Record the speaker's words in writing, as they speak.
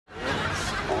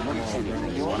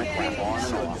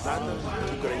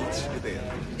границ ГДР.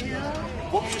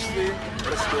 В обществе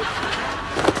растет.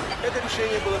 Это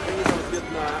решение было принято в ответ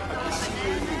на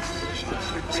агрессивные действия,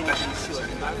 предпринятые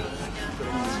силами НАТО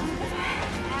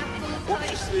в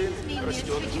обществе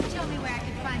растет.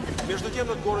 Между тем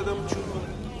над городом чудно.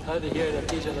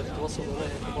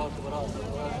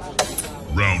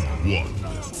 Round 1.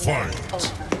 Fight!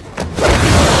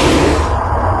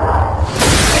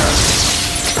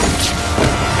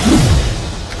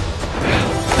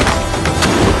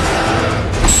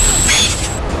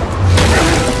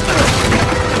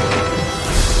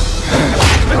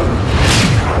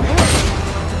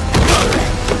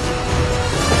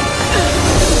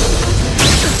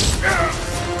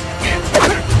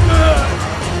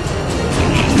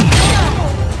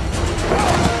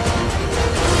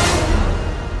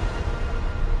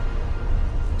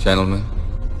 Gentlemen,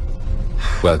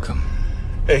 welcome.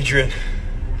 Adrian,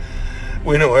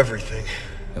 we know everything.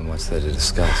 And what's there to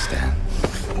discuss, Dan?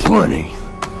 Plenty.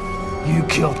 You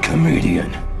killed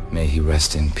Comedian. May he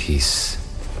rest in peace.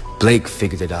 Blake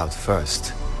figured it out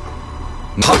first.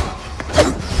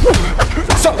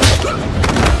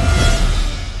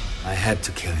 I had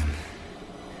to kill him.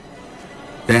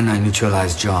 Then I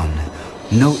neutralized John.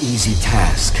 No easy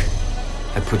task.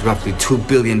 I put roughly $2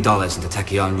 billion into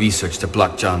Tachyon research to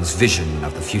block John's vision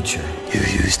of the future. You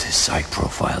used his psych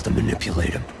profile to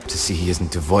manipulate him. To see he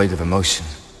isn't devoid of emotion.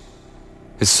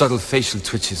 His subtle facial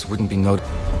twitches wouldn't be noted.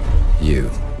 You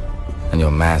and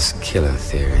your mass killer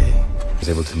theory was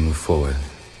able to move forward.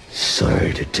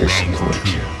 Sorry to disappoint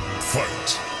you.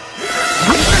 Fight!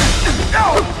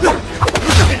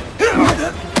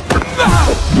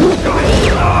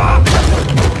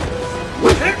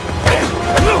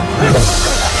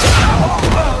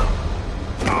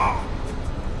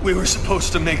 We were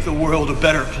supposed to make the world a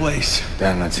better place.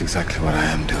 Dan, that's exactly what I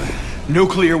am doing.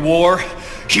 Nuclear war,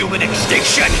 human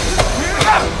extinction.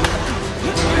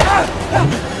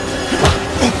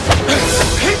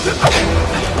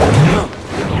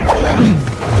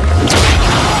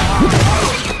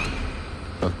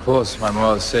 Of course, my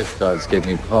moral safeguards gave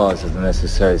me pause at the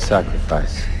necessary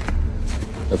sacrifice.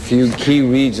 A few key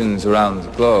regions around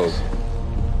the globe.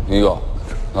 New York,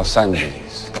 Los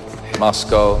Angeles,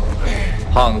 Moscow,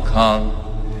 Hong Kong,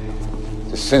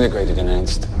 disintegrated in an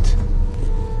instant.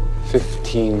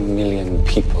 15 million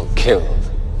people killed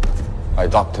by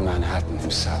Dr. Manhattan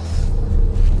himself.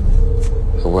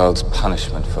 The world's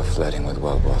punishment for flirting with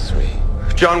World War III.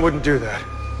 John wouldn't do that.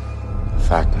 A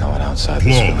fact no one outside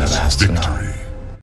this room ever has to know. Victory.